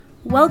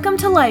Welcome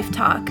to Life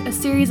Talk, a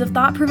series of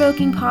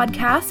thought-provoking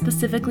podcasts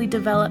specifically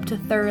developed to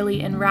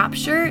thoroughly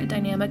enrapture,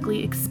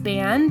 dynamically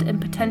expand,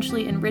 and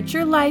potentially enrich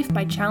your life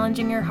by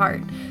challenging your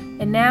heart.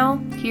 And now,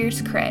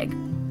 here's Craig.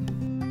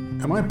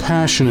 Am I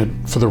passionate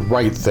for the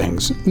right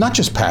things? Not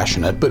just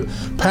passionate, but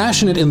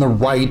passionate in the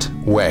right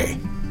way.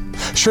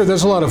 Sure,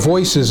 there's a lot of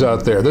voices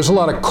out there. There's a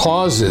lot of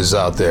causes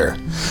out there.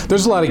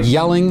 There's a lot of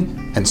yelling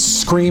and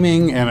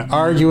screaming and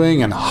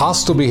arguing and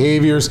hostile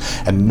behaviors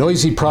and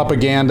noisy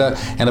propaganda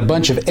and a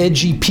bunch of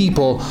edgy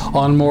people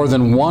on more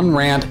than one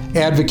rant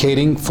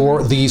advocating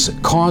for these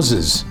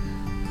causes.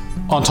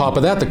 On top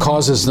of that, the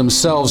causes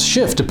themselves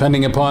shift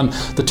depending upon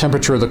the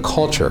temperature of the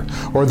culture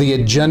or the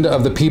agenda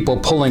of the people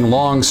pulling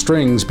long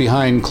strings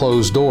behind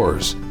closed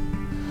doors.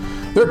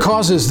 They're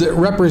causes that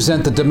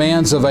represent the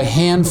demands of a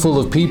handful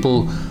of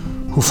people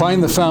who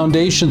find the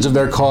foundations of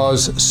their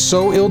cause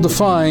so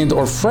ill-defined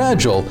or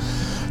fragile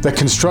that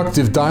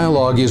constructive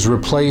dialogue is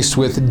replaced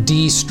with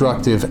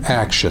destructive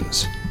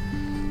actions.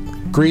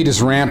 Greed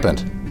is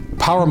rampant.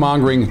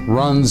 Power-mongering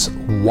runs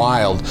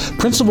wild.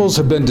 Principles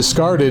have been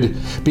discarded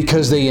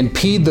because they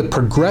impede the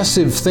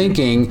progressive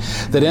thinking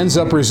that ends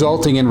up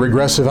resulting in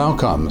regressive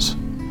outcomes.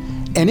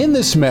 And in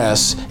this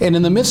mess, and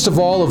in the midst of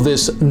all of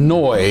this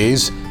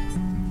noise,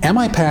 am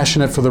I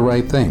passionate for the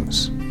right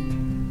things?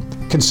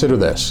 Consider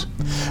this.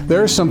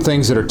 There are some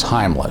things that are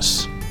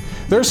timeless.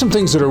 There are some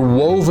things that are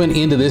woven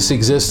into this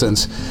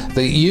existence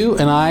that you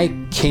and I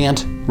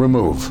can't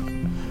remove.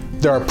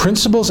 There are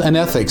principles and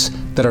ethics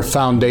that are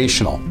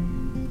foundational.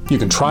 You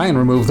can try and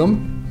remove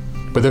them,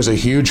 but there's a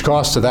huge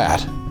cost to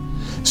that.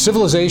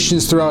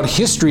 Civilizations throughout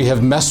history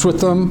have messed with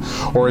them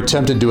or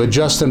attempted to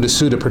adjust them to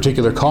suit a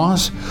particular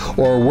cause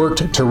or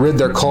worked to rid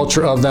their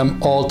culture of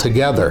them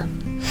altogether.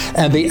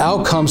 And the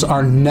outcomes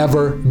are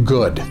never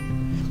good.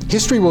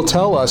 History will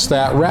tell us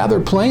that rather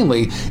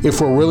plainly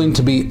if we're willing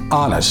to be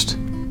honest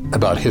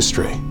about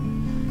history.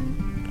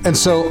 And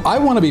so I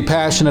want to be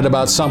passionate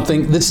about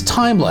something that's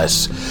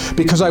timeless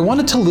because I want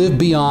it to live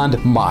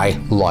beyond my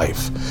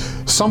life.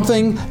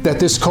 Something that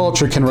this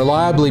culture can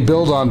reliably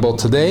build on both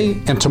today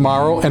and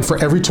tomorrow and for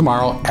every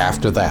tomorrow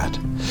after that.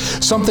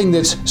 Something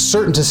that's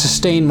certain to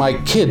sustain my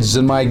kids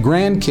and my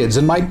grandkids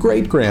and my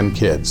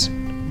great-grandkids.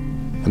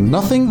 And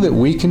nothing that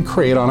we can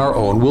create on our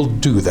own will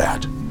do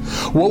that.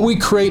 What we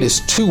create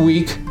is too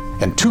weak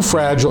and too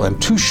fragile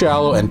and too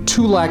shallow and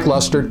too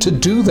lackluster to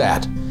do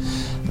that.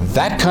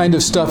 That kind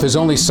of stuff is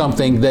only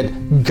something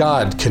that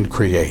God can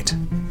create.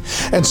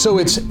 And so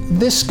it's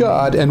this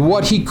God and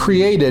what He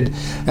created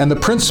and the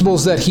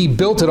principles that He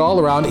built it all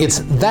around, it's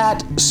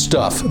that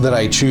stuff that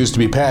I choose to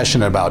be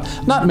passionate about.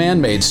 Not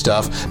man-made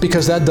stuff,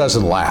 because that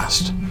doesn't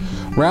last.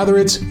 Rather,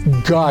 it's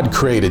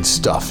God-created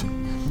stuff.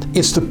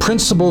 It's the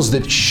principles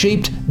that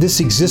shaped this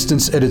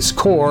existence at its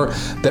core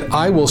that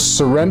I will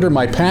surrender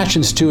my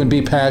passions to and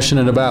be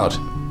passionate about.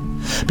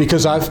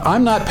 Because if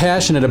I'm not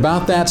passionate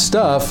about that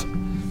stuff,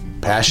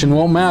 passion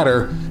won't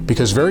matter,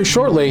 because very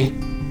shortly,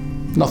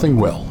 nothing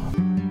will.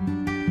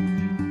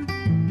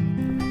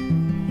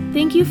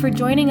 Thank you for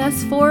joining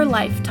us for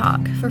Life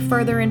Talk. For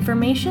further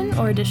information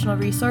or additional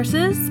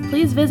resources,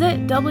 please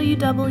visit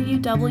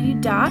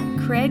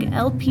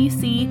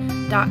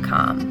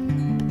www.craiglpc.com.